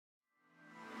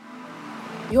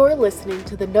You're listening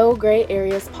to the No Gray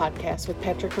Areas podcast with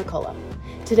Patrick McCullough.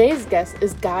 Today's guest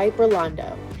is Guy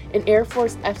Berlando, an Air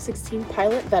Force F-16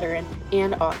 pilot veteran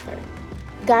and author.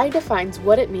 Guy defines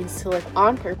what it means to live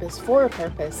on purpose for a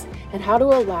purpose and how to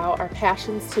allow our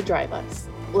passions to drive us.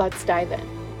 Let's dive in.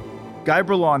 Guy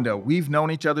Berlando, we've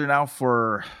known each other now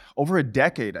for over a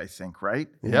decade, I think, right?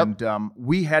 Yep. And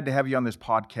we had to have you on this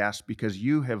podcast because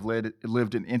you have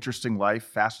lived an interesting life,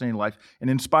 fascinating life, an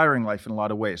inspiring life in a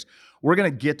lot of ways. We're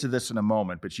going to get to this in a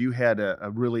moment, but you had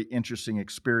a really interesting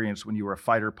experience when you were a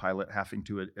fighter pilot having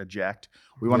to eject.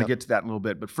 We want to get to that in a little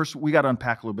bit, but first we got to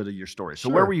unpack a little bit of your story. So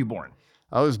Where were you born?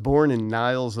 I was born in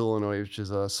Niles, Illinois, which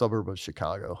is a suburb of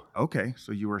Chicago. Okay,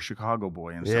 so you were a Chicago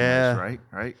boy in some ways,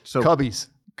 right? So Cubbies.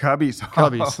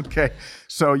 Cubbies. Okay.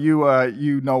 So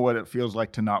you know what it feels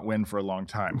like to not win for a long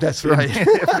time. That's right.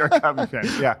 If you're a Cubby fan.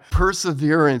 Yeah.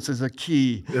 Perseverance is a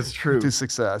key to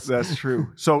success. That's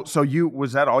true. So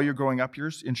was that all your growing up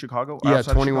years in Chicago? Yeah,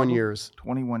 21 years.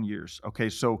 21 years. Okay.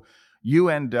 So you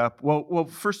end up, well,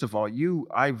 first of all,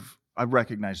 I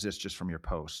recognize this just from your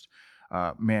post.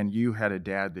 Man, you had a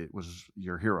dad that was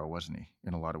your hero, wasn't he,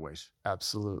 in a lot of ways?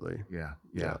 Absolutely.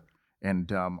 Yeah.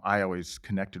 And I always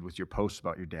connected with your posts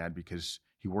about your dad because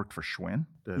he worked for Schwinn,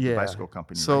 the bicycle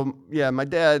company. So, my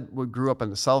dad grew up on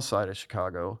the south side of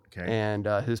Chicago. Okay. And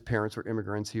his parents were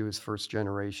immigrants. He was first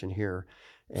generation here.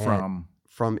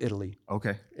 From Italy.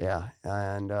 Okay. Yeah.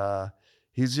 And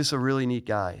he's just a really neat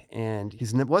guy. And he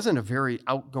wasn't a very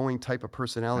outgoing type of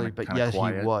personality, but yet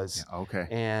quiet. He was. Yeah, okay.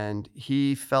 And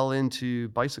he fell into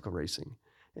bicycle racing.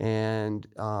 And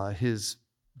his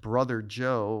brother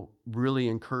Joe really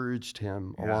encouraged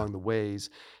him along the ways.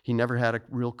 He never had a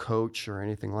real coach or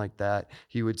anything like that.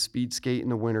 He would speed skate in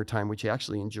the wintertime, which he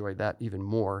actually enjoyed that even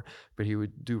more, but he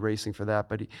would do racing for that.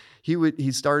 But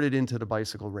he started into the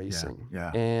bicycle racing.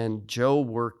 Yeah. And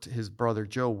his brother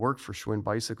Joe worked for Schwinn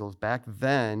Bicycles. Back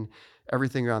then,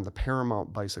 everything on the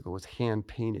Paramount bicycle was hand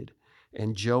painted.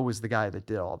 And Joe was the guy that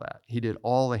did all that. He did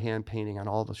all the hand painting on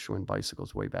all the Schwinn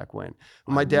bicycles way back when.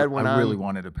 My dad went on. I really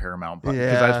wanted a Paramount bike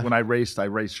because when I raced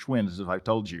Schwinn, as I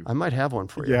told you. I might have one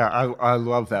for you. Yeah, I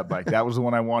love that bike. That was the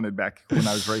one I wanted back when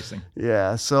I was racing.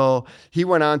 Yeah, so he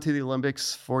went on to the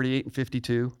Olympics, 48 and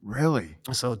 52. Really?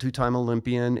 So two-time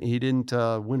Olympian. He didn't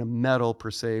win a medal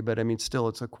per se, but I mean, still,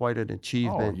 it's quite an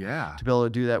achievement to be able to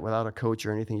do that without a coach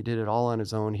or anything. He did it all on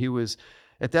his own.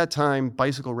 At that time,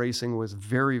 bicycle racing was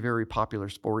very, very popular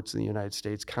sports in the United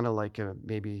States, kind of like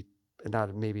maybe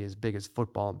not maybe as big as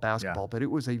football and basketball, but it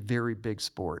was a very big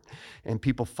sport, and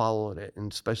people followed it,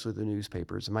 and especially the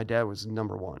newspapers. And my dad was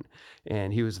number one,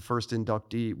 and he was one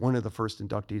of the first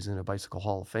inductees in the Bicycle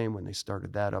Hall of Fame when they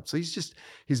started that up. So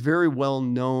he's very well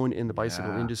known in the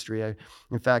bicycle industry.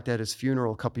 In fact, at his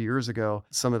funeral a couple years ago,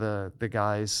 some of the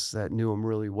guys that knew him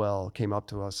really well came up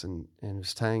to us and was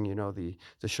saying,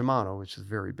 the Shimano, which is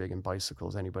very big in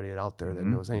bicycles. Anybody out there that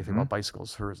knows anything about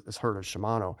bicycles has heard of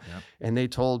Shimano. Yep. And they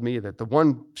told me that the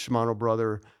one Shimano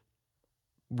brother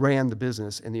ran the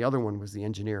business and the other one was the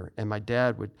engineer. And my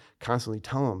dad would constantly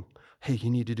tell him, hey, you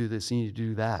need to do this, you need to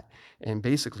do that. And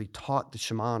basically taught the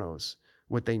Shimanos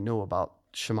what they know about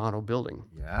Shimano building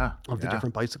of the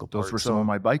different bicycle parts. Those were some of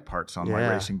my bike parts on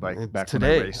my racing bike back today,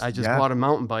 when I raced. I just bought a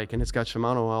mountain bike and it's got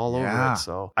Shimano all over it.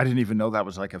 So I didn't even know that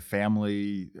was like a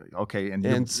family. Okay, and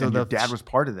your dad was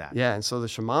part of that. Yeah, and so the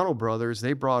Shimano brothers,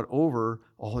 they brought over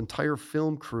a whole entire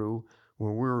film crew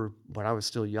when I was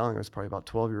still young. I was probably about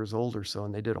 12 years old or so,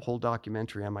 and they did a whole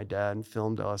documentary on my dad and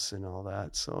filmed us and all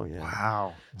that. So yeah.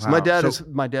 Wow. So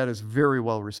my dad is very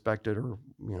well respected, or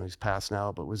he's passed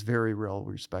now, but was very well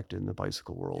respected in the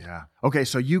bicycle world. Yeah. Okay,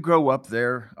 so you grow up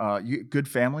there. Good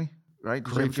family, right?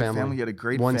 Great family. You had a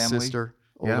great one family. Sister,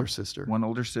 older sister. One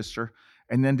older sister.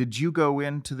 And then did you go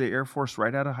into the Air Force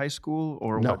right out of high school,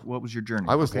 or no. what was your journey?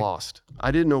 I was lost. I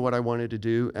didn't know what I wanted to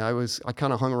do. I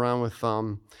kind of hung around with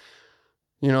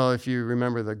if you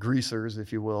remember the greasers,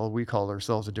 if you will, we called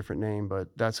ourselves a different name, but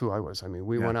that's who I was. I mean,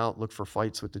 we went out, looked for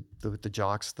fights with the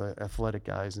jocks, the athletic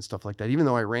guys and stuff like that. Even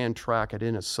though I ran track, I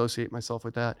didn't associate myself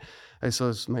with that. I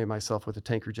associated myself with a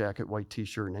tanker jacket, white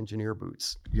t-shirt, and engineer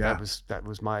boots. Yeah. That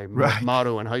was my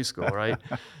motto in high school, right?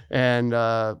 And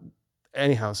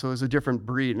anyhow, so it was a different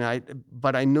breed.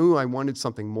 But I knew I wanted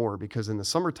something more, because in the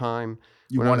summertime,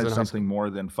 you wanted something more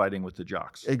than fighting with the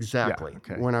jocks. Exactly. Yeah,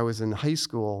 okay. When I was in high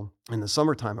school, in the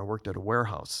summertime, I worked at a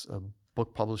warehouse, a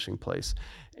book publishing place.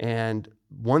 And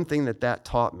one thing that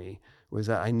taught me was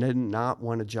that I did not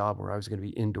want a job where I was going to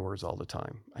be indoors all the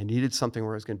time. I needed something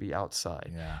where I was going to be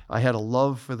outside. Yeah. I had a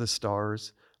love for the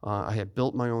stars. I had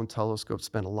built my own telescope,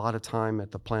 spent a lot of time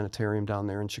at the planetarium down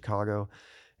there in Chicago.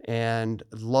 And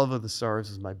love of the stars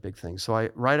is my big thing. So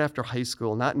right after high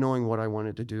school, not knowing what I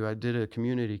wanted to do, I did a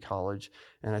community college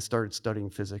and I started studying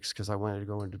physics because I wanted to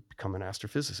go into become an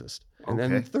astrophysicist. And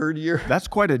then third year. That's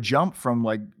quite a jump from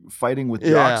like fighting with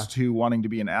jocks to wanting to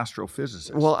be an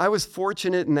astrophysicist. Well, I was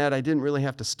fortunate in that I didn't really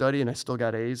have to study and I still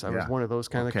got A's. I was one of those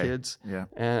kind of kids. Yeah.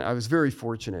 And I was very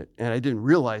fortunate. And I didn't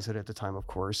realize it at the time, of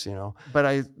course,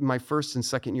 But my first and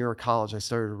second year of college, I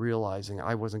started realizing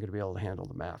I wasn't going to be able to handle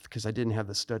the math because I didn't have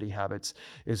the study habits.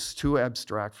 It's too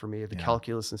abstract for me. The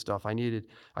calculus and stuff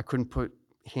I couldn't put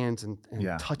hands and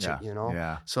touch it,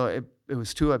 Yeah. So it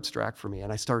was too abstract for me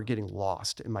and I started getting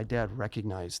lost and my dad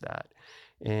recognized that.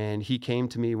 And he came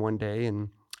to me one day and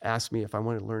asked me if I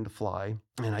wanted to learn to fly.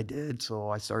 And I did. So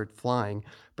I started flying.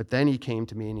 But then he came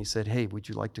to me and he said, hey, would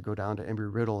you like to go down to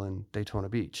Embry-Riddle in Daytona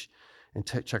Beach and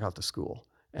check out the school?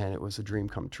 And it was a dream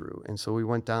come true. And so we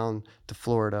went down to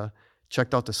Florida,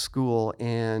 checked out the school.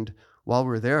 And while we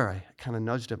were there, I kind of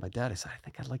nudged at my dad. I said, I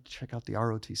think I'd like to check out the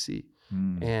ROTC.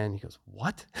 And he goes,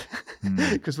 what?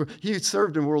 Because he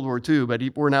served in World War II, but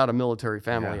we're not a military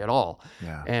family at all.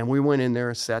 Yeah. And we went in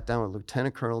there, sat down with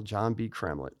Lieutenant Colonel John B.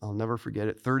 Kremlett. I'll never forget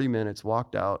it. 30 minutes,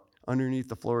 walked out underneath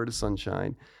the Florida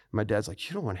sunshine. My dad's like,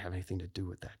 you don't want to have anything to do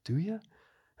with that, do you?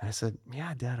 And I said,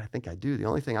 yeah, Dad, I think I do. The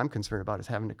only thing I'm concerned about is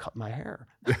having to cut my hair.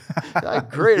 I have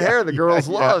great hair the girls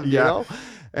love, you know?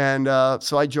 And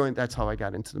so I joined. That's how I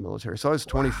got into the military. So I was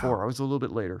 24. Wow. I was a little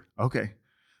bit later. Okay.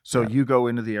 So you go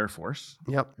into the Air Force.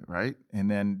 Yep. Right?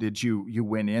 And then you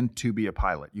went in to be a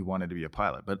pilot. You wanted to be a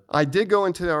pilot. But I did go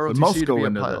into the ROTC most go to be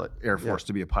into a pilot. The Air Force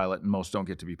to be a pilot, and most don't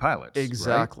get to be pilots.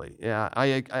 Exactly. Right? Yeah.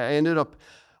 I ended up,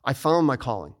 I found my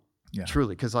calling. Yeah.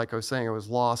 Truly, because like I was saying, I was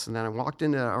lost, and then I walked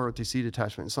into the ROTC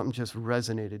detachment, and something just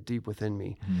resonated deep within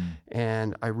me,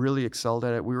 and I really excelled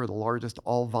at it. We were the largest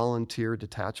all-volunteer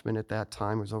detachment at that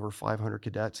time. It was over 500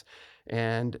 cadets,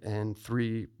 and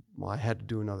I had to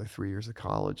do another 3 years of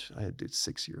college. I had to do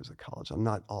 6 years of college. I'm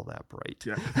not all that bright.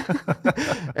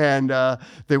 Yeah. And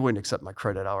they wouldn't accept my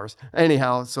credit hours.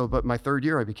 Anyhow, but my third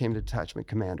year, I became the detachment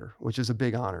commander, which is a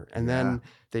big honor. And then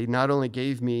they not only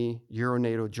gave me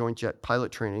Euro-NATO Joint Jet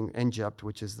pilot training, NJEPT,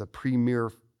 which is the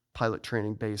premier pilot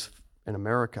training base in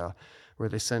America, where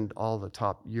they send all the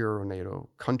top Euro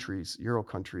countries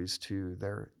to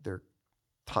their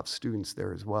top students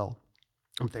there as well.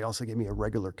 But they also gave me a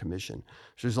regular commission.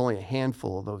 So there's only a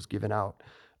handful of those given out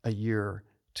a year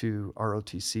to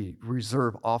ROTC.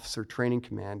 Reserve Officer Training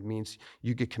Command means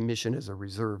you get commissioned as a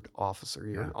reserved officer.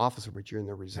 You're an officer, but you're in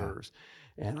the reserves.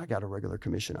 Yeah. And I got a regular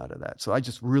commission out of that. So I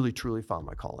just really, truly found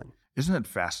my calling. Isn't it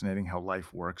fascinating how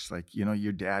life works? Like,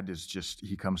 your dad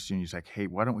he comes to you and he's like, hey,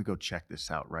 why don't we go check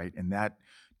this out, right? And that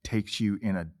takes you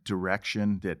in a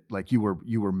direction that like you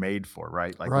were made for,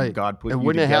 right? Like when God put you together. It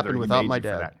wouldn't have happened without my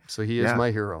dad. So he is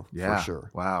my hero for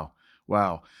sure.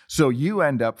 Wow. So you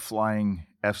end up flying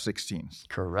F-16s.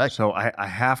 Correct. So I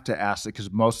have to ask it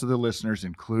because most of the listeners,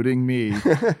 including me,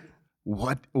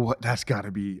 what that's got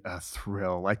to be a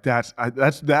thrill. Like that's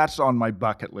on my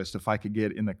bucket list. If I could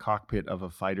get in the cockpit of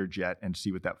a fighter jet and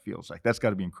see what that feels like, that's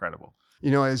got to be incredible.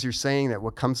 As you're saying that,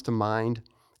 what comes to mind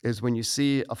is when you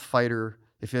see a fighter.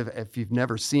 If you've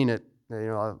never seen it,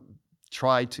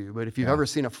 try to. But if you've ever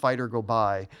seen a fighter go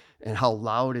by and how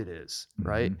loud it is,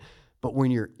 right? But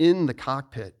when you're in the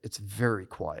cockpit, it's very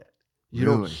quiet. You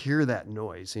don't hear that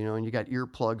noise, and you got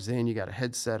earplugs in, you got a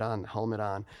headset on, helmet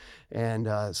on, and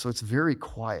so it's very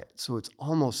quiet. So it's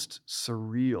almost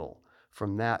surreal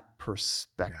from that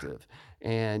perspective. Yeah.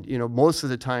 And, most of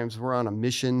the times we're on a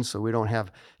mission, so we don't have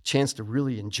a chance to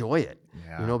really enjoy it,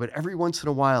 but every once in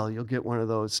a while you'll get one of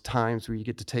those times where you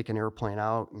get to take an airplane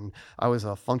out. And I was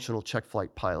a functional check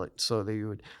flight pilot, so they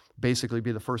would basically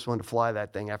be the first one to fly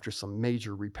that thing after some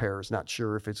major repairs, not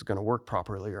sure if it's going to work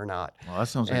properly or not. Well, that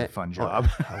sounds like a fun job.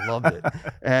 I loved it.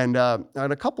 And on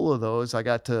a couple of those, I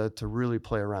got to really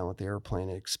play around with the airplane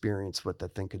and experience what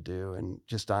that thing could do, and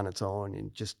just on its own,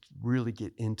 and just really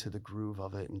get into the groove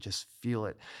of it and just feel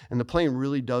it. And the plane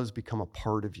really does become a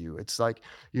part of you. It's like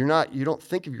you don't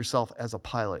think of yourself as a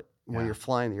pilot when you're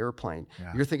flying the airplane.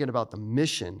 Yeah. You're thinking about the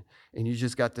mission, and you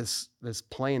just got this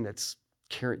plane that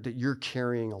you're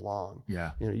carrying along.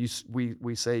 Yeah.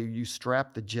 We say you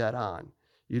strap the jet on.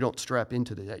 You don't strap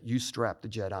into the jet. You strap the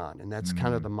jet on, and that's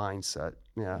kind of the mindset.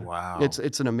 Yeah. Wow.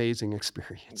 It's an amazing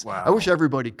experience. Wow. I wish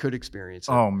everybody could experience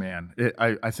it. Oh man,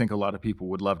 I think a lot of people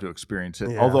would love to experience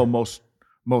it. Yeah. Although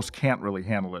most can't really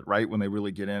handle it, right? When they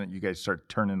really get in it, you guys start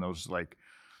turning those like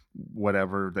what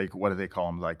do they call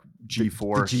them, like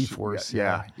G-force? The G-force,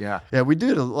 yeah. We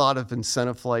did a lot of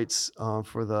incentive flights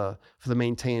for the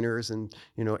maintainers and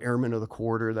airmen of the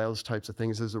quarter, those types of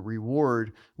things. As a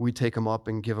reward, we take them up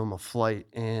and give them a flight.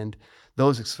 And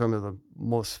those are some of the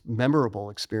most memorable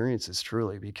experiences,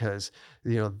 truly, because,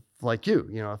 like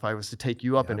if I was to take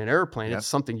you up in an airplane, it's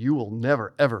something you will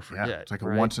never, ever forget. Yeah, it's like a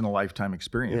once in a lifetime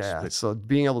experience. Yeah. So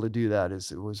being able to do that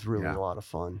it was really a lot of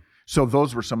fun. So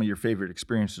those were some of your favorite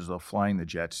experiences of flying the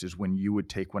jets, is when you would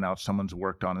take one out, someone's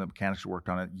worked on it, the mechanics worked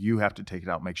on it, you have to take it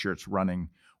out, make sure it's running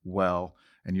well,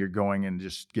 and you're going and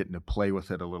just getting to play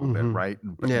with it a little bit, right?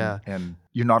 And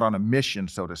you're not on a mission,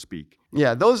 so to speak.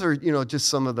 Yeah, those are, just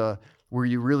some of the, where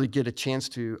you really get a chance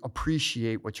to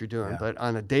appreciate what you're doing. Yeah. But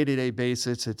on a day-to-day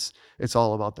basis, it's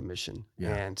all about the mission.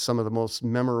 Yeah. And some of the most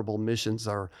memorable missions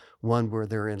are one where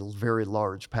they're in very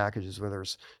large packages, where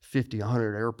there's 50,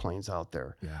 100 airplanes out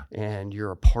there. Yeah. And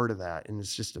you're a part of that. And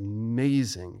it's just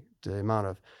amazing the amount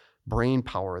of brain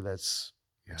power that's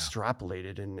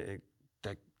extrapolated. And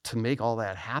to make all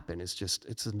that happen is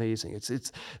it's amazing.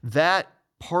 It's that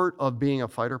part of being a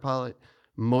fighter pilot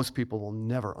most people will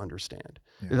never understand.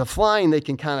 Yeah. The flying, they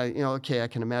can kind of, okay, I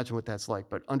can imagine what that's like,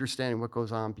 but understanding what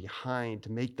goes on behind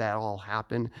to make that all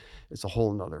happen is a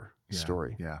whole nother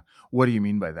story. Yeah. What do you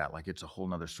mean by that? Like, it's a whole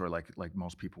nother story. Like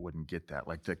most people wouldn't get that.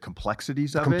 Like the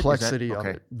complexities of complexity of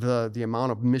it, the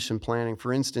amount of mission planning.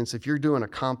 For instance, if you're doing a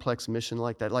complex mission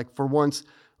like that, like for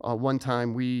one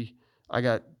time I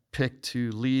got picked to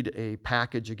lead a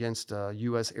package against a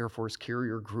U.S. Air Force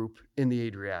carrier group in the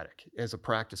Adriatic as a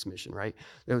practice mission, right?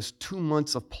 There was 2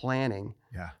 months of planning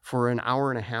for an 1.5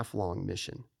 hour long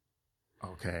mission.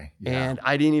 Okay. Yeah. And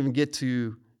I didn't even get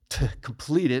to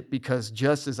complete it, because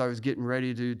just as I was getting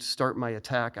ready to start my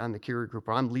attack on the carrier group,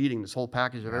 where I'm leading this whole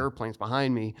package of airplanes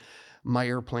behind me, my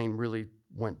airplane really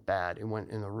went bad. It went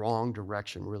in the wrong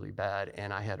direction really bad,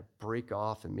 and I had to break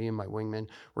off, and me and my wingman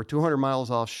were 200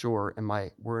 miles offshore, and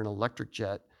we're an electric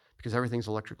jet because everything's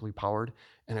electrically powered,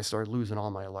 and I started losing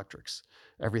all my electrics.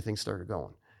 Everything started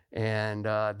going. And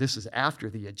this is after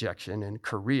the ejection in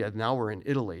Korea. Now we're in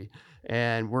Italy,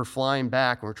 and we're flying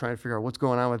back, and we're trying to figure out what's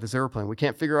going on with this airplane. We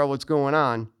can't figure out what's going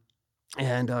on,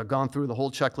 and gone through the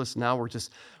whole checklist. Now we're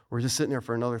just sitting there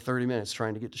for another 30 minutes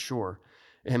trying to get to shore.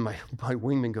 And my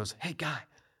wingman goes, "Hey, guy,"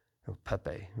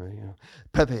 Pepe,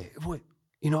 Pepe, wait,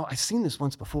 I've seen this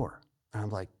once before. And I'm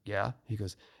like, "Yeah." He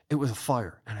goes, "It was a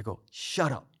fire." And I go,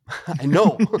 "Shut up." I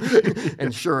know.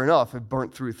 And sure enough, it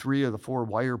burnt through 3 of the 4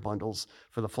 wire bundles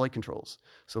for the flight controls.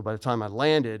 So by the time I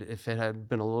landed, if it had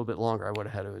been a little bit longer, I would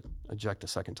have had to eject a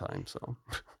second time. So.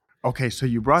 Okay, so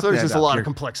you brought that up. So there's just a lot of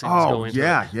complexities going into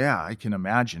it. Yeah, I can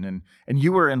imagine. And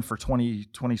you were in for 20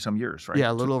 some years, right?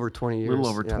 Yeah, a little over 20 years. A little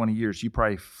over 20 years. You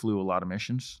probably flew a lot of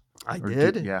missions. I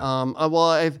did. Yeah.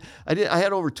 I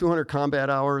had over 200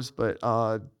 combat hours, but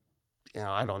I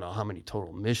don't know how many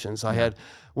total missions I had.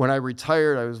 When I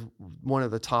retired, I was one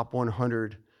of the top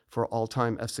 100 for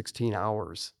all-time F-16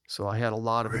 hours. So I had a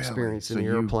lot of experience in the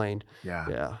airplane.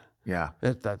 Yeah,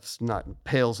 that's not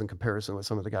pales in comparison with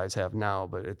some of the guys have now,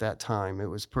 but at that time it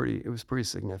was pretty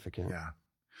significant. Yeah.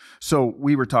 So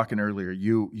we were talking earlier.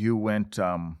 You went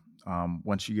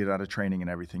once you get out of training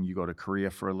and everything, you go to Korea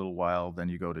for a little while, then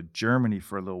you go to Germany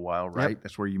for a little while, right? Yep.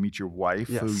 That's where you meet your wife,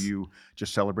 who you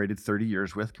just celebrated 30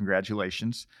 years with.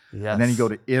 Congratulations. Yes. And then you go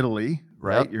to Italy,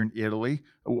 right? Yep. You're in Italy.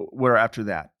 Where after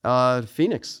that?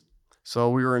 Phoenix.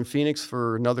 So we were in Phoenix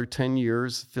for another 10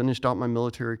 years, finished out my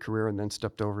military career, and then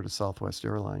stepped over to Southwest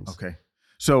Airlines. Okay.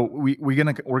 So we're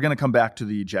gonna come back to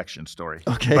the ejection story.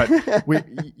 Okay. But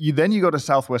you go to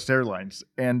Southwest Airlines,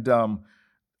 and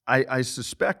I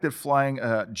suspect that flying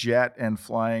a jet and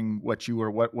flying what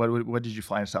did you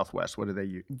fly in Southwest? What do they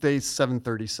use? They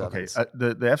 737s. Okay.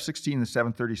 The F-16, the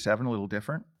 737, a little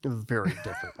different? Very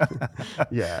different.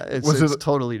 Yeah, it's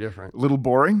totally different. A little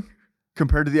boring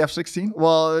compared to the F-16?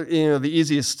 Well, the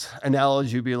easiest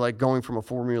analogy would be like going from a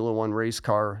Formula One race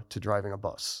car to driving a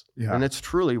bus. Yeah. And it's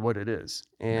truly what it is.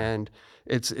 And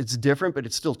it's different, but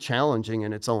it's still challenging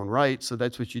in its own right. So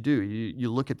that's what you do.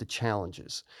 You look at the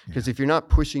challenges. Because if you're not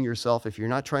pushing yourself, if you're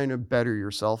not trying to better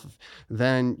yourself,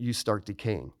 then you start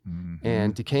decaying. Mm-hmm.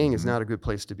 And decaying is not a good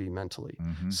place to be mentally.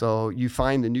 Mm-hmm. So you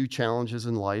find the new challenges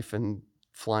in life, and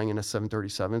flying in a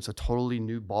 737, it's a totally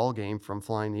new ball game from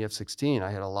flying the F-16.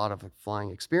 I had a lot of flying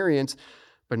experience,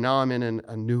 but now I'm in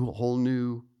a whole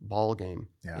new ball game.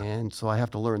 Yeah. And so I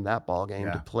have to learn that ball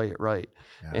game to play it right,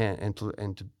 and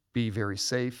to be very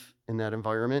safe in that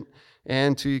environment,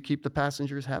 and to keep the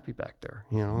passengers happy back there.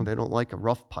 They don't like a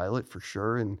rough pilot for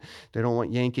sure, and they don't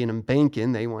want yanking and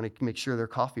banking. They want to make sure their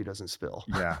coffee doesn't spill.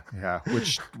 Yeah.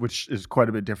 Which is quite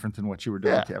a bit different than what you were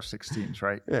doing with the F-16s,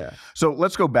 right? Yeah. So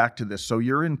let's go back to this. So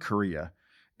you're in Korea,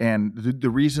 and the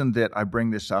reason that I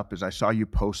bring this up is I saw you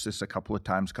post this a couple of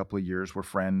times, couple of years. We're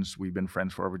friends. We've been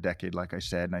friends for over a decade, like I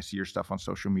said, and I see your stuff on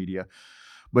social media.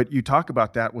 But you talk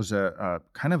about that was a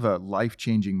kind of a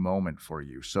life-changing moment for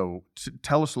you. So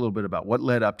tell us a little bit about what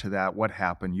led up to that, what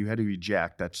happened. You had to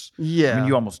eject. I mean,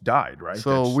 you almost died, right?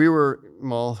 So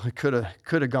it could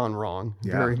have gone wrong,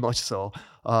 very much so.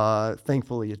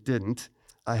 Thankfully, it didn't.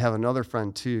 I have another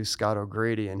friend too, Scott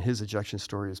O'Grady, and his ejection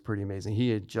story is pretty amazing.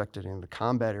 He ejected in the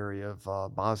combat area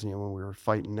of Bosnia when we were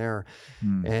fighting there.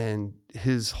 And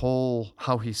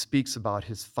how he speaks about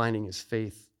his finding his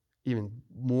faith even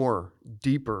more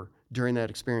deeper during that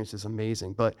experience is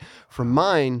amazing. But for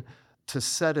mine, to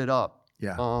set it up,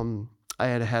 I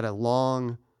had a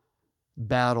long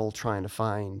battle trying to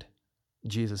find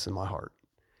Jesus in my heart.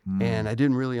 And I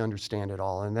didn't really understand it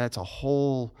all. And that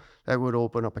would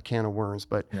open up a can of worms.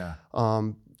 But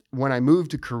when I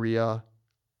moved to Korea,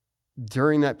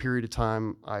 during that period of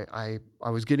time, I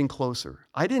was getting closer.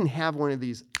 I didn't have one of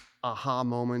these aha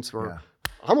moments where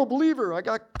I'm a believer, I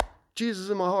got Jesus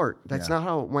in my heart. That's not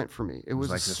how it went for me. It was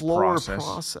like a slower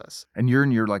process. And you're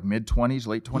in your like mid-20s,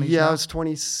 late 20s? Yeah, now? I was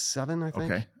 27, I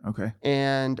think. Okay.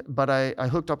 But I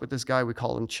hooked up with this guy, we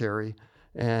called him Cherry.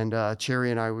 And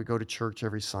Cherry and I would go to church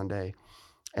every Sunday.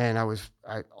 And all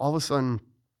of a sudden,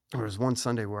 there was one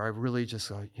Sunday where I really just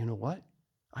thought, you know what?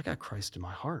 I got Christ in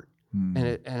my heart.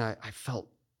 And I felt,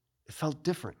 it felt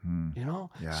different, you know?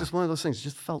 It's just one of those things. It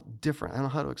just felt different. I don't know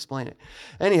how to explain it.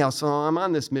 Anyhow, so I'm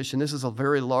on this mission. This is a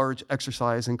very large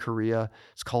exercise in Korea.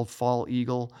 It's called Fall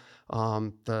Eagle.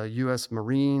 The U.S.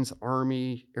 Marines,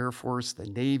 Army, Air Force, the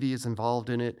Navy is involved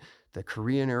in it. The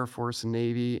Korean Air Force and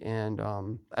Navy, and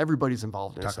everybody's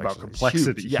involved in it. Talk about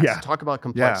complexity. Yes, talk about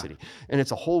complexity. And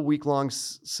it's a whole week-long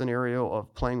scenario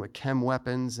of playing with chem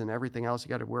weapons and everything else. You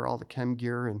got to wear all the chem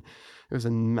gear, and it was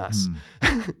a mess.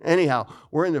 Anyhow,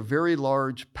 we're in a very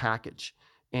large package.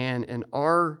 And in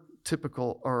our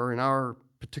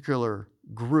particular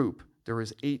group, there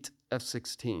was 8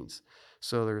 F-16s.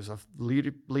 So there's a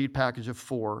lead package of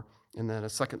 4, and then a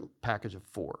second package of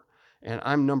 4. And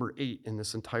I'm number 8 in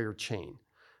this entire chain.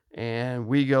 And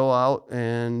we go out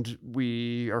and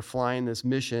we are flying this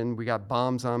mission. We got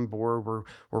bombs on board.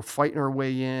 We're fighting our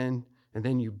way in, and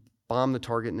then you bomb the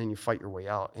target, and then you fight your way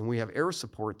out. And we have air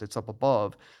support that's up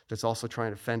above that's also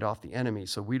trying to fend off the enemy.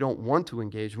 So we don't want to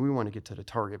engage. We want to get to the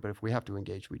target, but if we have to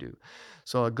engage, we do.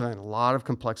 So again, a lot of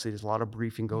complexities, a lot of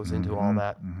briefing goes into all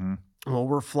that. Well,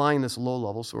 we're flying this low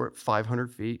level, so we're at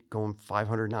 500 feet, going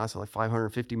 500 knots, so like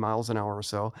 550 miles an hour or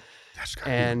so.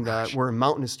 And we're in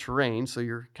mountainous terrain, so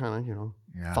you're kind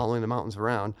of, following the mountains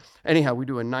around. Anyhow, we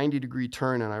do a 90-degree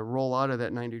turn, and I roll out of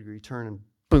that 90-degree turn, and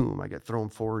boom, I get thrown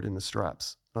forward in the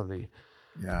straps of the...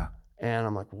 And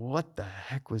I'm like, what the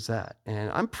heck was that?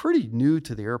 And I'm pretty new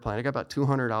to the airplane. I got about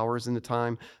 200 hours in the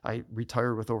time. I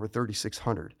retired with over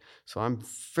 3,600. So I'm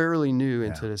fairly new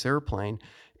into this airplane.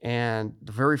 And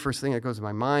the very first thing that goes to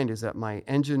my mind is that my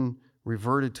engine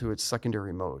reverted to its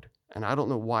secondary mode. And I don't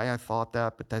know why I thought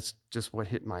that, but that's just what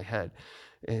hit my head,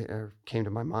 or came to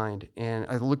my mind. And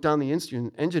I looked down the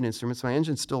engine instruments. My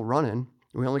engine's still running.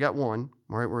 We only got one,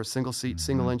 right? We're a single seat,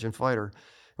 single engine fighter.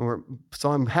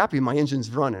 So I'm happy my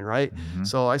engine's running, right?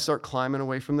 So I start climbing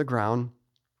away from the ground,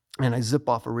 and I zip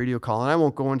off a radio call. And I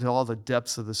won't go into all the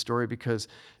depths of the story because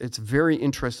it's very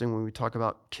interesting when we talk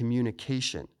about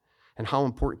communication and how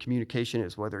important communication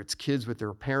is, whether it's kids with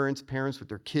their parents, parents with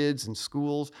their kids in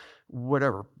schools,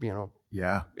 whatever,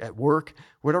 at work,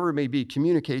 whatever it may be.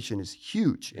 Communication is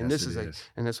huge. And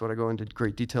and that's what I go into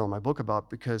great detail in my book about,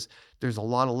 because there's a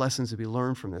lot of lessons to be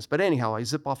learned from this. But anyhow, I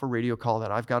zip off a radio call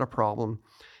that I've got a problem,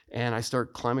 and I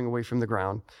start climbing away from the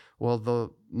ground.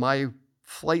 Well, my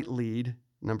flight lead,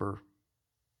 number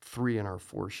 3 in our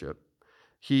 4 ship,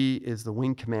 he is the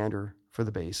wing commander for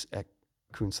the base at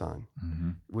Kunsan,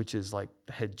 which is like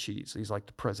the head cheese. He's like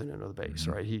the president of the base,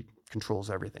 right? He controls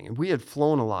everything. And we had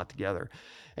flown a lot together.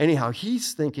 Anyhow,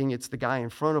 he's thinking it's the guy in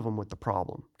front of him with the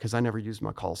problem, because I never used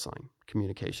my call sign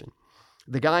communication.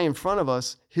 The guy in front of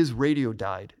us, his radio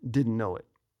died, didn't know it.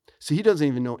 So he doesn't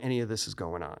even know any of this is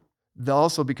going on.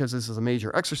 Also, because this is a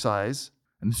major exercise.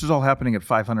 And this is all happening at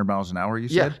 500 miles an hour, you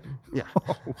said? Yeah.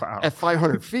 Oh, wow. At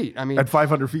 500 feet. I mean, at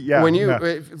 500 feet, yeah. When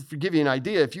to give you an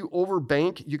idea, if you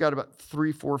overbank, you got about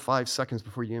 3, 4, 5 seconds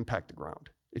before you impact the ground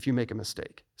if you make a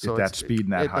mistake. So at that speed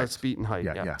and that height. That speed and height,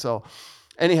 yeah. So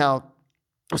anyhow,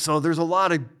 so there's a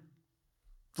lot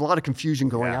of confusion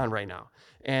going on right now.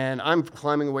 And I'm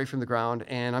climbing away from the ground,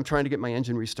 and I'm trying to get my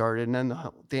engine restarted, and then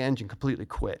the engine completely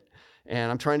quit.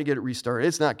 And I'm trying to get it restarted.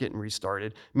 It's not getting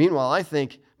restarted. Meanwhile, I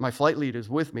think my flight lead is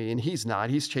with me, and he's not.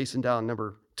 He's chasing down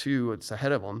number 2. It's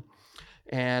ahead of him.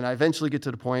 And I eventually get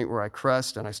to the point where I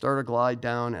crest and I start to glide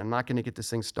down, and I'm not going to get this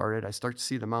thing started. I start to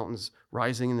see the mountains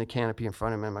rising in the canopy in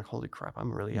front of me. I'm like, holy crap,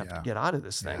 I'm really have to get out of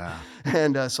this thing. Yeah.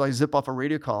 And so I zip off a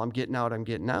radio call. I'm getting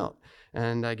out.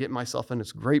 And I get myself in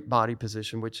this great body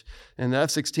position, which in the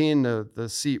F-16, the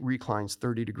seat reclines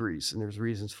 30 degrees, and there's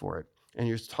reasons for it. And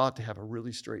you're taught to have a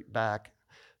really straight back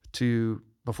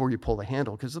before you pull the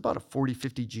handle, because it's about a 40,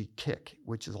 50 G kick,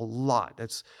 which is a lot.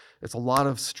 It's a lot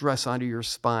of stress onto your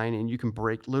spine, and you can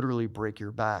literally break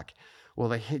your back. Well,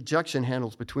 the ejection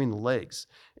handle's between the legs,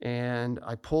 and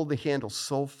I pulled the handle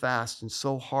so fast and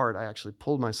so hard, I actually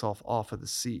pulled myself off of the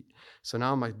seat. So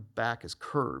now my back is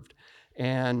curved,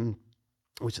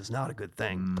 which is not a good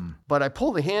thing. But I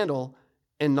pull the handle,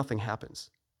 and nothing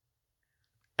happens.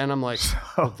 And I'm like,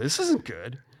 this isn't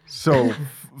good. So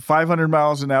 500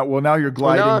 miles an hour. Well, now you're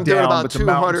gliding down, but the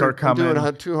mountains are coming. I'm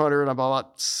doing 200 and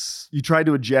about. You tried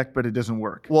to eject, but it doesn't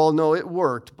work. Well, no, it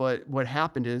worked. But what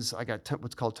happened is I got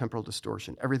what's called temporal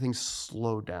distortion. Everything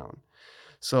slowed down.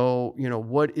 So,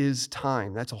 what is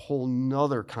time? That's a whole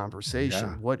nother conversation.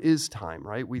 Yeah. What is time,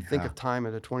 right? We think of time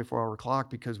as a 24-hour clock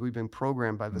because we've been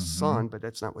programmed by the sun, but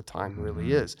that's not what time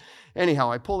really is.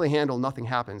 Anyhow, I pull the handle, nothing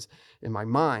happens in my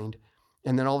mind,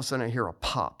 and then all of a sudden I hear a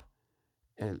pop.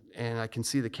 And I can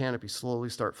see the canopy slowly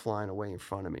start flying away in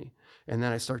front of me. And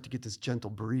then I start to get this gentle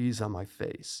breeze on my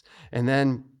face. And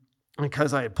then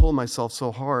because I had pulled myself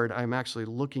so hard, I'm actually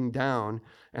looking down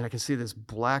and I can see this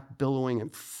black billowing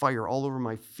and fire all over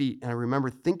my feet. And I remember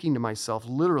thinking to myself,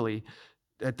 literally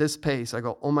at this pace, I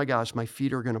go, oh my gosh, my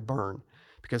feet are going to burn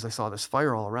because I saw this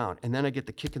fire all around. And then I get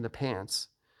the kick in the pants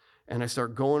and I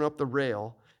start going up the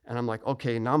rail. And I'm like,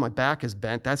 okay, now my back is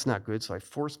bent. That's not good. So I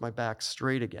force my back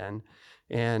straight again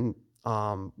and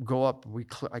go up.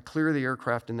 I clear the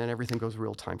aircraft, and then everything goes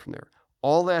real time from there.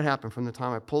 All that happened from the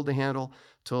time I pulled the handle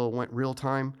till it went real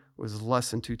time was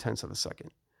less than 0.2 of a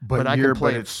second. But I can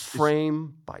play it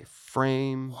frame by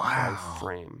frame by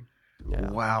frame.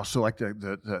 Yeah. Wow. So like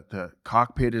the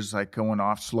cockpit is like going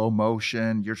off slow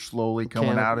motion. You're slowly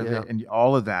coming out of it, and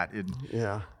all of that.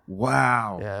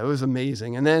 Wow. Yeah, it was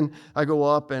amazing. And then I go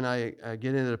up and I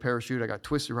get into the parachute. I got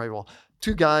twisted right. Well,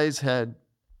 two guys had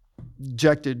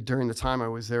ejected during the time I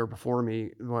was there before me,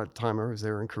 what time I was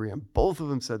there in Korea. And both of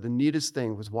them said the neatest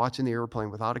thing was watching the airplane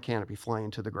without a canopy fly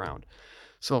into the ground.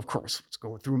 So of course, what's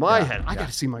going through my head? I got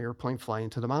to see my airplane fly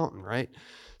into the mountain, right?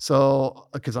 So,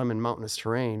 because I'm in mountainous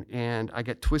terrain, and I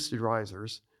get twisted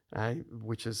risers,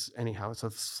 which is, anyhow, it's a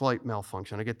slight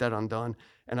malfunction. I get that undone,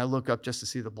 and I look up just to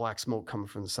see the black smoke coming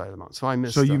from the side of the mountain. So I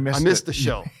missed the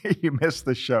show. You missed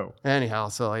the show. Anyhow,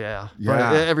 so yeah.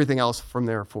 But everything else from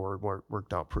there forward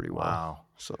worked out pretty well. Wow.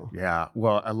 So yeah.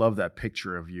 Well, I love that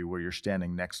picture of you where you're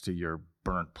standing next to your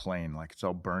burnt plane, like it's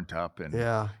all burnt up. And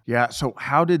yeah. So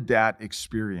how did that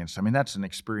experience? I mean, that's an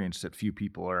experience that few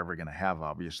people are ever going to have,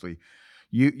 obviously.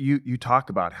 You talk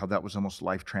about how that was almost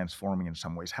life transforming in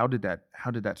some ways. How did that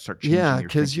start changing? Yeah,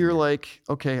 because you're like,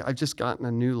 okay, I've just gotten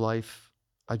a new life.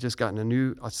 I've just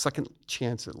gotten a second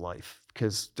chance at life,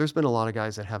 because there's been a lot of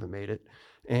guys that haven't made it,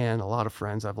 and a lot of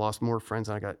friends. I've lost more friends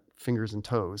than I got fingers and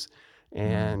toes,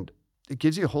 and it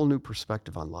gives you a whole new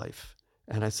perspective on life.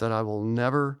 And I said, I will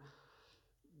never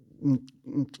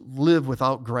live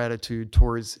without gratitude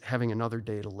towards having another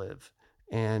day to live.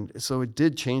 And so it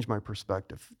did change my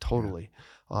perspective totally.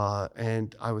 Yeah.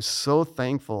 And I was so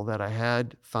thankful that I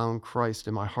had found Christ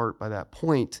in my heart by that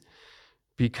point,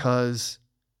 because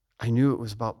I knew it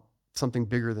was about something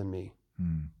bigger than me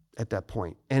at that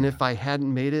point. And if I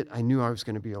hadn't made it, I knew I was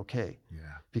going to be okay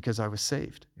because I was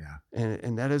saved. Yeah.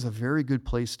 And that is a very good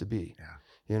place to be.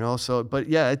 Yeah. So, but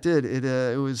yeah, it did.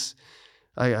 It was...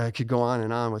 I could go on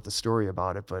and on with the story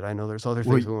about it, but I know there's other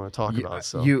things we want to talk about.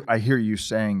 So I hear you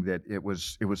saying that it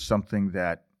was something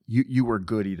that you were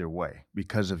good either way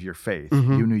because of your faith.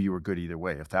 Mm-hmm. You knew you were good either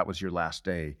way. If that was your last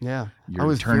day, I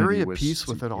was very at peace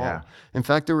with it all. Yeah. In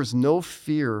fact, there was no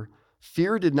fear.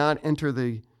 Fear did not enter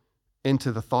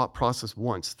into the thought process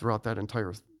once throughout that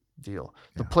entire deal.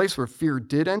 The place where fear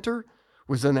did enter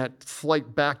was in that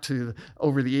flight back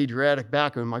over the Adriatic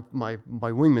back, and my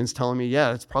wingman's telling me,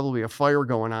 it's probably a fire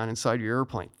going on inside your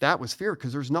airplane. That was fear,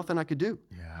 because there's nothing I could do.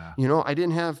 Yeah. I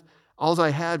didn't have, all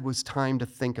I had was time to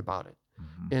think about it.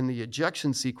 Mm-hmm. In the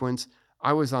ejection sequence,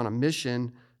 I was on a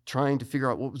mission trying to figure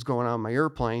out what was going on in my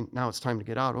airplane. Now it's time to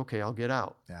get out. Okay, I'll get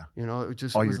out. Yeah. It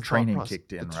just all your training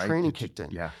kicked in, right? Training kicked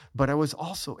in. Yeah. But I was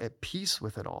also at peace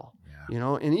with it all.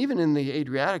 Yeah. And even in the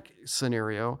Adriatic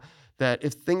scenario, that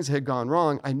if things had gone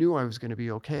wrong, I knew I was going to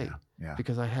be okay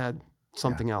because I had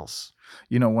something else.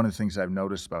 One of the things I've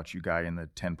noticed about you, Guy, in the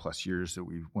 10 plus years that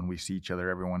when we see each other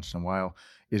every once in a while,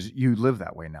 is you live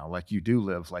that way now. Like you do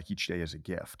live like each day is a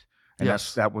gift. And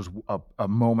Yes. that was a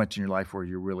moment in your life where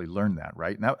you really learned that,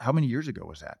 right? Now, how many years ago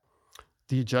was that?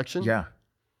 The ejection? Yeah.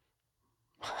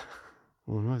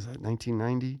 When was that?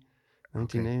 1990?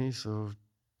 1980, Okay. so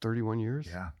 31 years?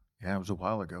 Yeah. Yeah, it was a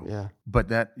while ago. Yeah. But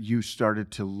that you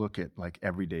started to look at like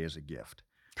every day as a gift.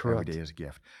 Correct. Every day is a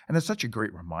gift. And that's such a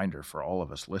great reminder for all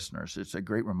of us listeners. It's a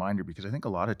great reminder because I think a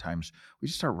lot of times we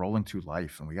just start rolling through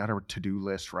life and we got our to-do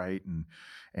list, right?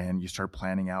 And you start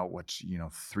planning out what's,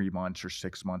 3 months or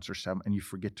 6 months or 7, and you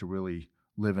forget to really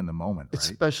live in the moment, right?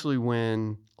 Especially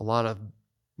when a lot of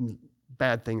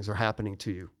bad things are happening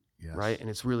to you. Yes. Right. And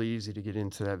it's really easy to get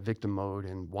into that victim mode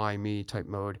and why me type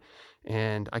mode.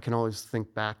 And I can always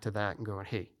think back to that and go,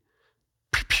 hey,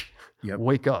 Yep.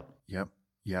 wake up. Yep.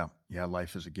 Yeah. Yeah.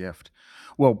 Life is a gift.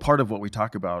 Well, part of what we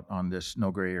talk about on this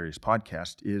No Gray Areas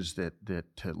podcast is that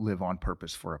to live on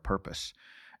purpose for a purpose.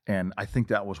 And I think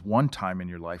that was one time in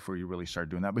your life where you really started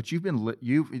doing that. But you've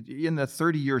in the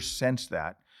 30 years since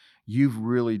that, you've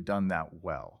really done that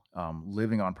well.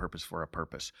 Living on purpose for a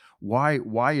purpose.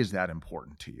 Why is that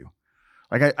important to you?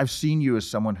 Like I've seen you as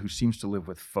someone who seems to live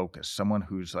with focus, someone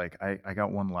who's like, I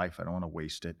got one life, I don't want to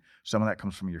waste it. Some of that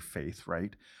comes from your faith,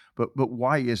 right? But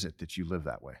why is it that you live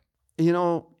that way?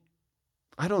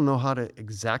 I don't know how to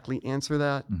exactly answer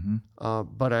that,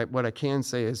 but what I can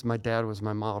say is my dad was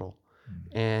my model.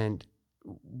 Mm-hmm. And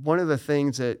one of the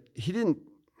things that he didn't,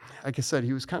 like I said,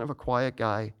 he was kind of a quiet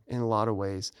guy in a lot of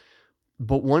ways.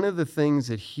 But one of the things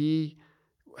that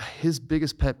his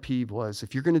biggest pet peeve was,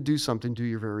 if you're going to do something, do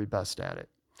your very best at it.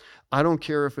 I don't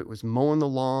care if it was mowing the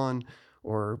lawn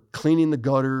or cleaning the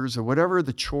gutters or whatever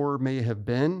the chore may have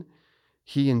been.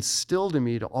 He instilled in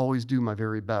me to always do my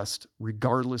very best,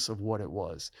 regardless of what it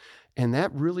was. And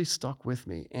that really stuck with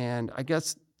me. And I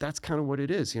guess that's kind of what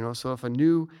it is, So if a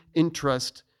new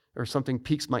interest or something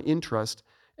piques my interest,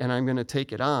 and I'm going to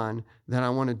take it on, then I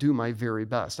want to do my very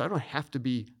best. I don't have to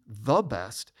be the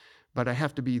best, but I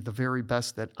have to be the very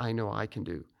best that I know I can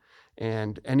do.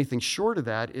 And anything short of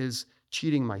that is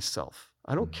cheating myself.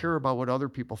 I don't care about what other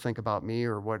people think about me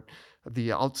or what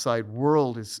the outside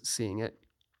world is seeing it.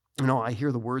 I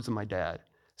hear the words of my dad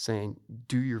saying,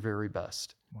 do your very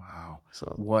best. Wow.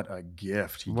 So what a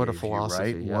gift he what gave a philosophy,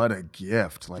 you, right? Yeah. What a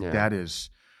gift. That is,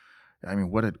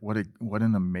 what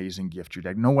an amazing gift your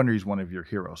dad. No wonder he's one of your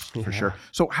heroes for sure.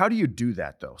 So how do you do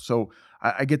that though? So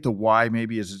I get the why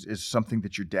maybe is something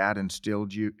that your dad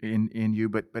instilled in you,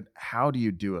 but how do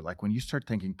you do it? Like when you start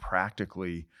thinking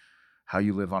practically how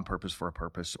you live on purpose for a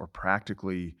purpose, or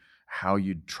practically how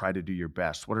you try to do your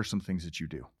best, what are some things that you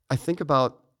do? I think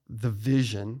about the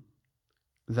vision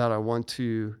that I want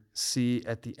to see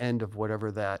at the end of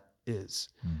whatever that is.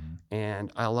 Mm-hmm.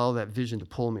 And I allow that vision to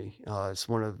pull me. It's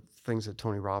one of the things that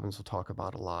Tony Robbins will talk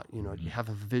about a lot. You have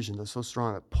a vision that's so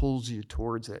strong that pulls you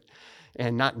towards it.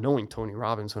 And not knowing Tony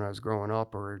Robbins when I was growing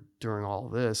up or during all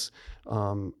of this,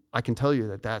 I can tell you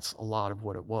that that's a lot of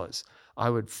what it was. I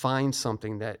would find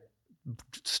something that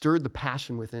stirred the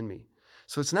passion within me.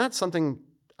 So it's not something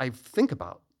I think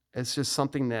about. It's just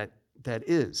something that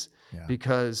is,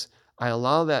 because I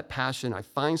allow that passion. I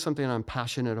find something I'm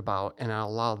passionate about, and I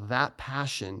allow that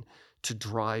passion to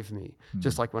drive me.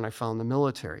 Just like when I found the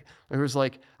military, it was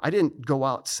like I didn't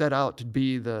set out to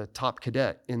be the top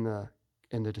cadet in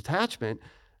the detachment.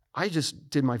 I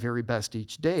just did my very best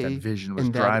each day. That vision was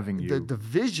driving you. The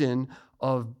vision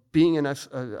of being an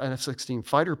F-16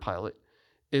 fighter pilot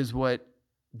is what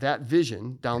that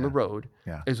vision down the road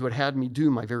is what had me do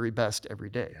my very best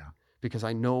every day. Yeah. Because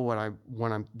I know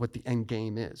what the end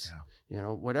game is. Yeah.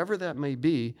 Whatever that may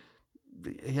be.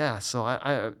 Yeah. So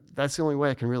I that's the only way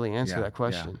I can really answer that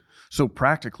question. Yeah. So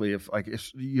practically, if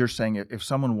you're saying if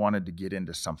someone wanted to get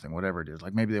into something, whatever it is,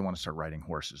 like maybe they want to start riding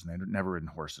horses and they've never ridden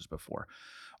horses before,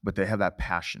 but they have that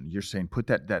passion. You're saying put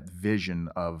that vision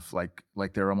of like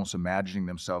they're almost imagining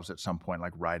themselves at some point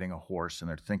like riding a horse, and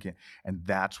they're thinking, and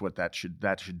that's what that should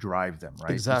drive them,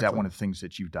 right? Exactly. Is that one of the things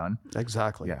that you've done?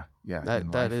 Exactly. Yeah.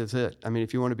 That is it. I mean,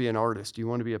 if you want to be an artist, you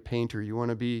want to be a painter, you want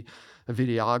to be a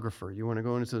videographer, you want to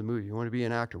go into the movie, you want to be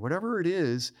an actor, whatever it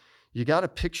is, you got to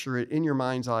picture it in your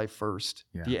mind's eye first,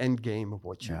 the end game of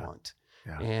what you want.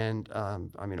 Yeah. And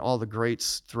I mean, all the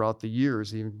greats throughout the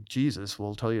years, even Jesus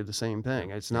will tell you the same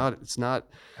thing. It's not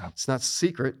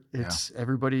secret. It's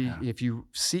everybody. Yeah. If you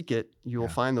seek it, you will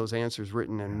find those answers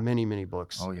written in many, many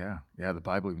books. Oh yeah. The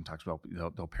Bible even talks about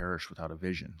they'll perish without a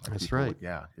vision. Like that's right.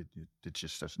 It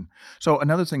just doesn't. So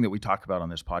another thing that we talk about on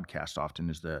this podcast often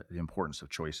is the importance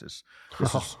of choices.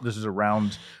 This is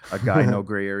around a guy, No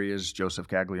Gray Areas, Joseph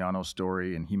Gagliano's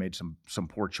story, and he made some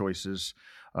poor choices.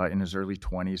 in his early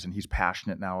 20s, and he's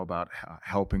passionate now about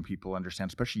helping people understand,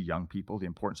 especially young people, the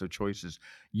importance of choices.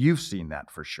 You've seen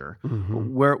that for sure.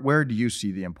 Mm-hmm. Where do you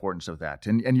see the importance of that?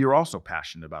 And you're also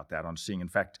passionate about that on seeing. In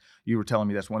fact, you were telling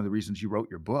me that's one of the reasons you wrote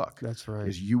your book. That's right.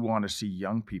 Is you want to see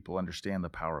young people understand the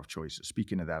power of choices.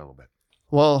 Speak into that a little bit.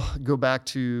 Well, go back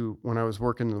to when I was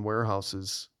working in the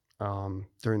warehouses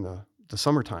during the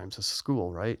summer times of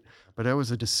school, right? But that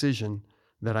was a decision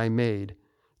that I made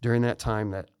during that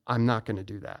time that I'm not going to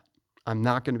do that. I'm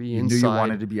not going to be inside. You knew you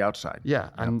wanted to be outside. Yeah.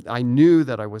 Yep. I knew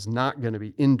that I was not going to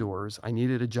be indoors. I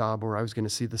needed a job where I was going to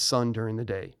see the sun during the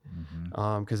day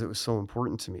because it was so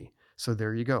important to me. So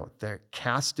there you go. That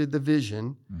casted the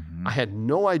vision. Mm-hmm. I had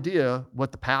no idea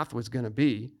what the path was going to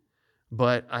be,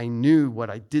 but I knew what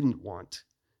I didn't want,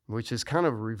 which is kind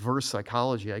of reverse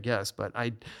psychology, I guess. But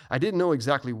I didn't know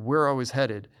exactly where I was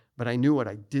headed, but I knew what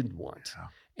I did want. Yeah.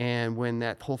 And when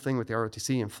that whole thing with the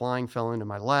ROTC and flying fell into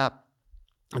my lap,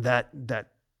 that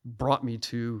brought me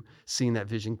to seeing that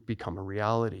vision become a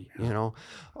reality. Yeah.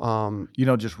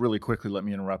 Just really quickly, let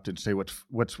me interrupt and say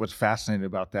what's fascinating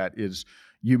about that is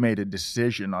you made a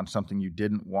decision on something you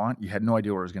didn't want. You had no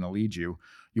idea where it was going to lead you.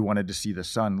 You wanted to see the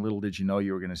sun. Little did you know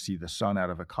you were going to see the sun out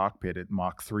of a cockpit at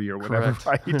Mach 3 or whatever.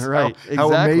 Correct. Right? Right.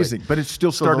 How amazing. But it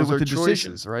still started with the choices,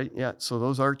 decisions. Right? Yeah. So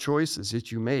those are choices that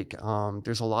you make.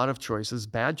 There's a lot of choices,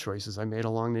 bad choices I made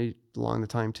along the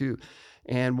time too.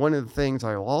 And one of the things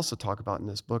I will also talk about in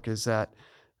this book is that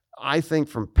I think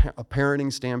from a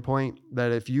parenting standpoint,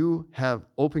 that if you have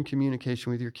open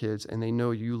communication with your kids and they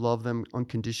know you love them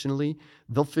unconditionally,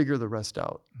 they'll figure the rest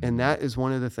out. Mm-hmm. And that is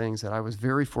one of the things that I was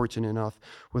very fortunate enough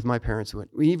with my parents,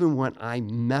 even when I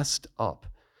messed up,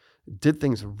 did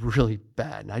things really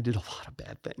bad, and I did a lot of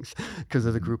bad things because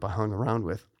of the group I hung around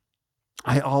with,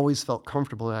 I always felt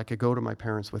comfortable that I could go to my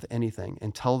parents with anything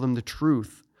and tell them the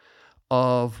truth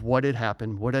of what had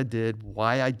happened, what I did,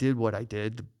 why I did what I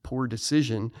did, the poor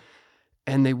decision,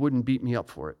 and they wouldn't beat me up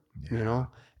for it,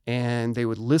 and they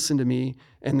would listen to me,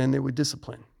 and then they would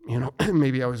discipline,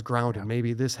 maybe I was grounded,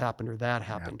 maybe this happened or that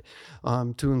happened,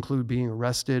 to include being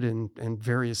arrested and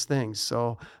various things.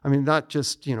 So, I mean, not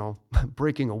just,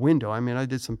 breaking a window. I mean, I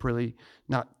did some pretty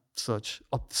not such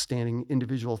upstanding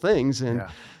individual things. And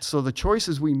so the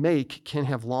choices we make can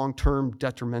have long-term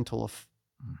detrimental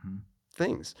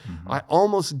things. Mm-hmm. I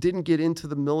almost didn't get into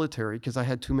the military because I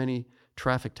had too many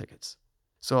traffic tickets.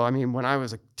 So, I mean, when I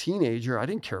was a teenager, I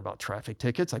didn't care about traffic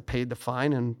tickets. I paid the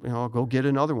fine and, I'll go get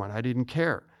another one. I didn't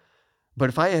care. But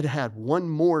if I had had one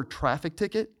more traffic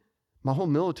ticket, my whole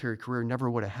military career never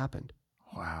would have happened.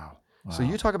 Wow. So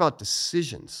you talk about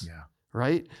decisions,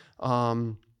 right?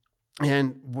 And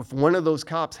if one of those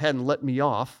cops hadn't let me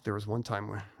off, there was one time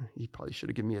where he probably should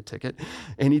have given me a ticket,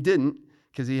 and he didn't,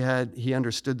 because he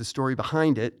understood the story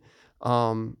behind it.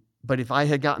 But if I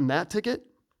had gotten that ticket,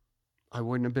 I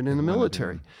wouldn't have been in the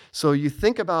military. So you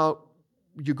think about,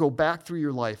 you go back through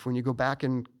your life, when you go back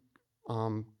in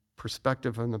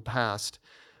perspective in the past,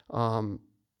 and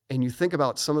you think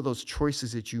about some of those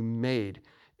choices that you made,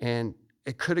 and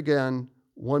it could have gone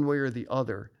one way or the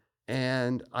other.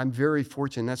 And I'm very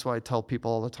fortunate. That's why I tell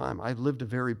people all the time, I've lived a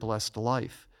very blessed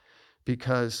life,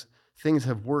 because things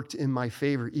have worked in my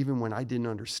favor even when I didn't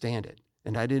understand it.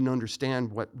 And I didn't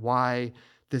understand why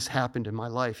this happened in my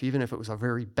life, even if it was a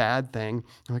very bad thing.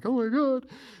 I'm like, oh my God,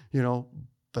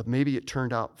 but maybe it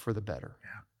turned out for the better.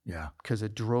 Yeah. Because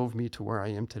it drove me to where I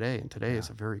am today. And today is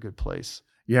a very good place.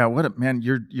 Yeah.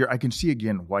 I can see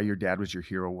again why your dad was your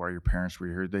hero, why your parents were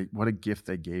your hero. What a gift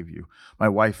they gave you. My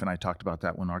wife and I talked about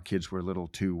that when our kids were little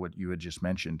too, what you had just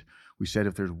mentioned. We said,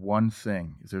 if there's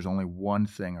only one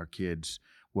thing our kids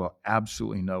will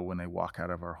absolutely know when they walk out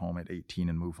of our home at 18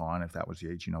 and move on, if that was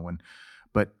the age,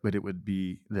 but it would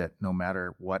be that no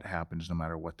matter what happens, no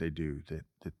matter what they do,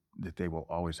 that they will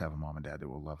always have a mom and dad that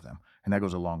will love them. And that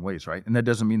goes a long ways, right? And that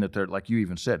doesn't mean that they're, like you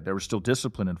even said, there was still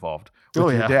discipline involved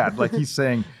with your dad. Like he's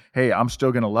saying, hey, I'm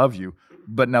still going to love you,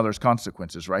 but now there's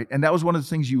consequences, right? And that was one of the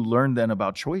things you learned then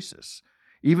about choices.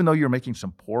 Even though you're making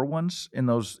some poor ones in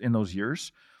those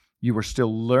years, you were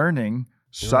still learning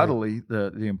subtly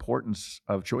the importance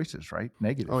of choices, right?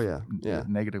 Negative. Oh, yeah.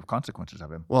 Negative consequences of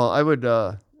them. Well, I would,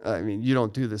 you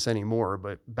don't do this anymore,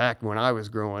 but back when I was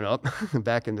growing up,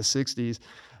 back in the 60s,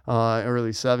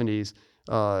 early 70s,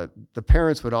 the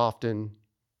parents would often,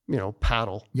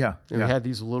 paddle. Yeah. And we had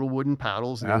these little wooden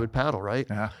paddles, and they would paddle, right?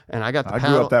 Yeah. And I got the paddle.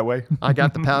 I grew up that way. I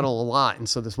got the paddle a lot. And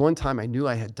so this one time I knew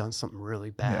I had done something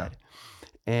really bad.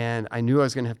 Yeah. And I knew I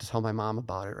was going to have to tell my mom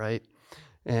about it, right?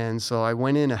 And so I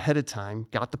went in ahead of time,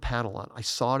 got the paddle out. I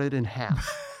sawed it in half,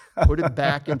 put it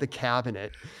back in the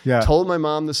cabinet, told my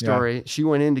mom the story. Yeah. She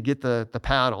went in to get the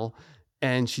paddle,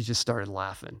 And she just started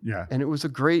laughing. Yeah. And it was a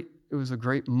great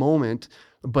moment,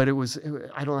 but I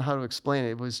don't know how to explain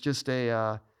it. It was just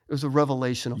it was a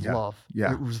revelation of love.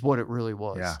 Yeah. It was what it really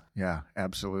was. Yeah. Yeah,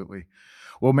 absolutely.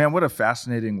 Well, man, what a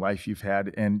fascinating life you've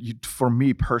had. And for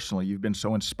me personally, you've been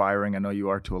so inspiring. I know you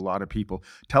are to a lot of people.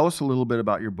 Tell us a little bit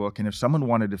about your book. And if someone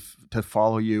wanted to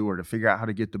follow you or to figure out how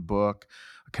to get the book,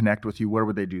 connect with you, where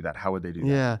would they do that? How would they do that?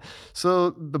 Yeah.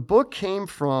 So the book came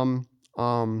from,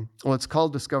 it's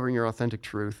called Discovering Your Authentic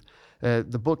Truth.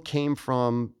 The book came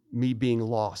from me being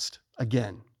lost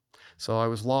again. So I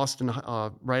was lost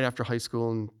right after high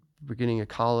school and beginning of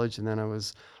college, and then I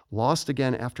was lost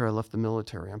again after I left the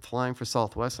military. I'm flying for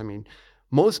Southwest. I mean,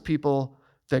 most people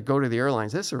that go to the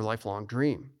airlines, this is their lifelong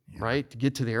dream, right? To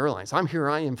get to the airlines. I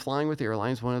am flying with the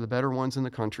airlines, one of the better ones in the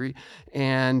country,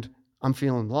 and I'm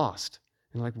feeling lost.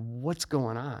 And like, what's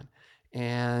going on?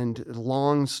 And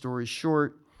long story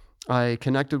short, I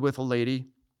connected with a lady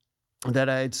that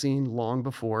I had seen long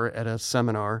before at a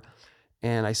seminar,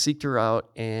 and I seeked her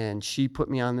out, and she put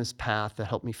me on this path that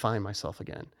helped me find myself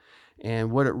again.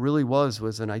 And what it really was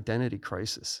an identity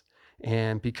crisis.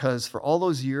 And because for all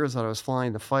those years that I was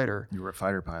flying the fighter. You were a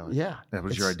fighter pilot. Yeah. That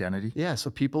was your identity? Yeah.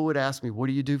 So people would ask me, what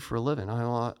do you do for a living?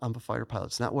 I'm a fighter pilot.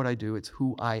 It's not what I do. It's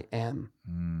who I am.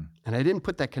 And I didn't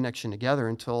put that connection together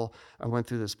until I went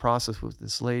through this process with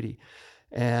this lady.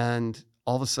 And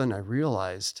all of a sudden I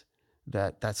realized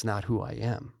that that's not who I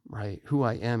am, right? Who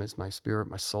I am is my spirit,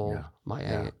 my soul,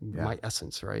 my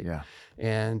essence, right? Yeah.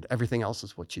 And everything else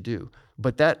is what you do.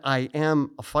 But that I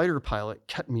am a fighter pilot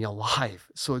kept me alive.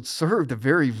 So it served a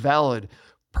very valid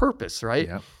purpose, right?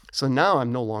 Yeah. So now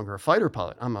I'm no longer a fighter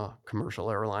pilot. I'm a commercial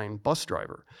airline bus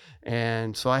driver.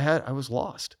 And so I was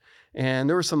lost. And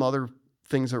there were some other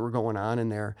things that were going on in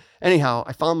there. Anyhow,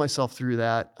 I found myself through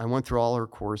that. I went through all her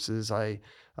courses. I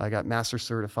got master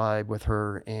certified with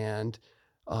her, and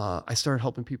I started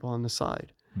helping people on the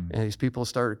side. And these people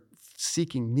started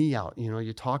seeking me out. You know,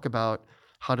 you talk about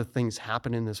how do things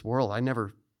happen in this world. I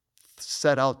never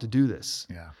set out to do this.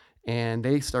 Yeah. And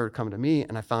they started coming to me,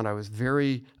 and I found I was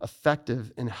very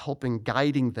effective in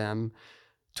guiding them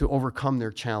to overcome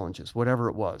their challenges, whatever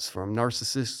it was, from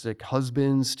narcissistic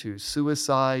husbands to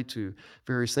suicide to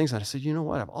various things. And I said, you know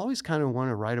what? I've always kind of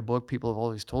wanted to write a book. People have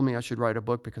always told me I should write a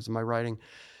book because of my writing.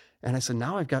 And I said,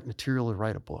 now I've got material to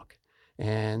write a book.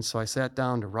 And so I sat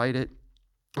down to write it.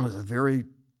 It was a very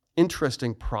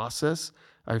interesting process.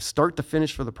 Start to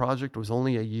finish for the project was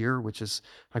only a year, which is,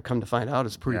 I've come to find out,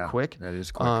 is pretty quick. That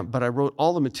is quick. But I wrote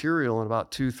all the material in about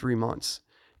 2-3 months.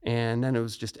 And then it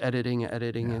was just editing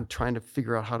and trying to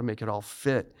figure out how to make it all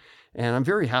fit. And I'm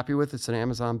very happy with it. It's an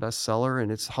Amazon bestseller,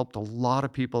 and it's helped a lot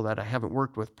of people that I haven't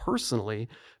worked with personally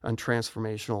on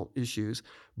transformational issues.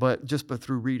 But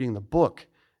through reading the book,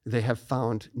 they have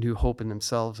found new hope in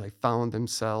themselves. They found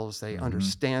themselves. They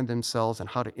understand themselves and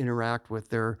how to interact with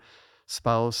their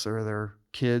spouse or their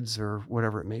kids or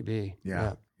whatever it may be.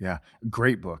 Yeah.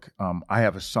 Great book. I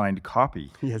have a signed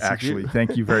copy. Yes, actually.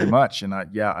 Thank you very much. And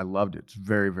I loved it. It's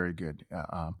very, very good.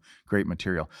 Great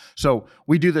material. So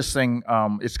we do this thing.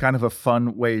 It's kind of a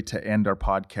fun way to end our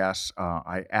podcast.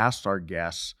 I asked our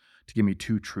guests to give me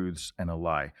 2 truths and a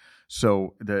lie.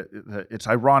 So it's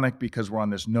ironic because we're on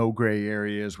this no gray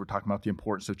areas. We're talking about the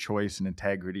importance of choice and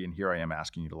integrity, and here I am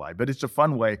asking you to lie. But it's a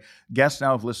fun way. Guests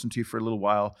now have listened to you for a little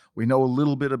while. We know a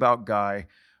little bit about Guy,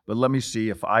 but let me see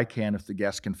if the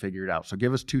guests can figure it out. So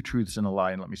give us 2 truths and a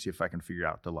lie, and let me see if I can figure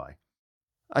out the lie.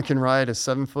 I can ride a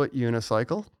 7-foot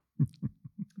unicycle.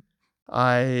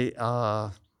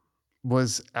 I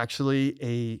was actually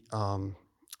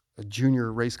a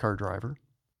junior race car driver.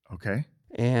 Okay.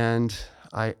 And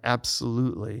I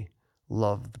absolutely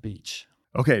love the beach.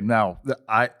 Okay, now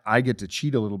I get to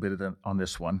cheat a little bit on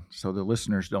this one, so the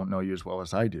listeners don't know you as well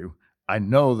as I do. I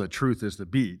know the truth is the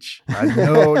beach. I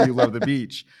know you love the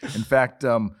beach. In fact,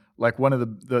 like one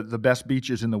of the best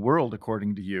beaches in the world,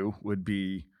 according to you, would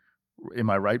be, am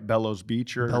I right, Bellows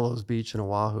Beach? Bellows Beach in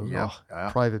Oahu. Yeah.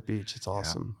 Private beach. It's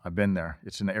awesome. Yeah, I've been there.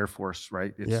 It's in the Air Force,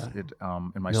 right? And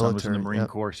my Military, son was in the Marine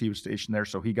Corps. He was stationed there,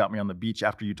 so he got me on the beach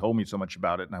after you told me so much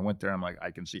about it, and I went there. I'm like,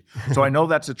 I can see. So I know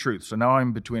that's the truth. So now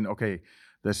I'm between,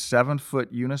 the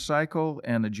 7-foot unicycle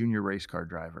and a junior race car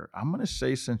driver. I'm going to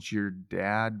say, since your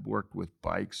dad worked with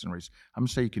bikes and race, I'm going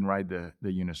to say you can ride the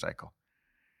unicycle.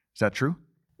 Is that true?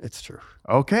 It's true.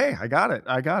 Okay, I got it.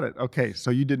 Okay, so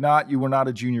you were not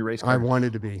a junior race car. I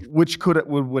wanted to be. Which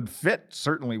would fit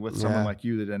certainly with someone like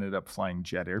you that ended up flying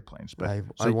jet airplanes. But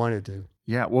I wanted to.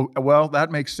 Yeah. Well,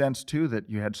 that makes sense too, that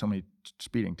you had so many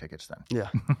speeding tickets then. Yeah.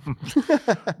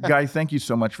 Guy, thank you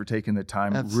so much for taking the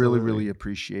time. Absolutely. Really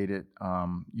appreciate it.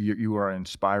 You are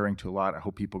inspiring to a lot. I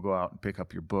hope people go out and pick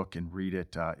up your book and read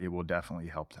it. It will definitely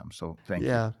help them. So thank you.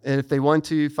 Yeah. And if they want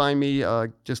to find me,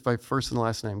 just by first and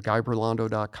last name,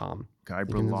 GuyBerlando.com. You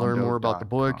can learn more about the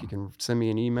book. You can send me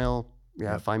an email.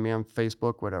 Yeah. Yep. Find me on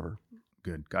Facebook, whatever.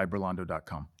 Good.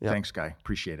 GuyBerlando.com. Yep. Thanks, Guy.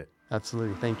 Appreciate it.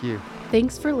 Absolutely. Thank you.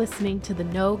 Thanks for listening to the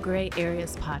No Gray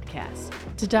Areas podcast.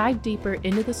 To dive deeper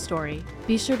into the story,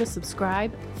 be sure to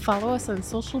subscribe, follow us on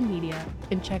social media,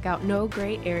 and check out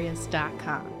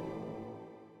NoGrayAreas.com.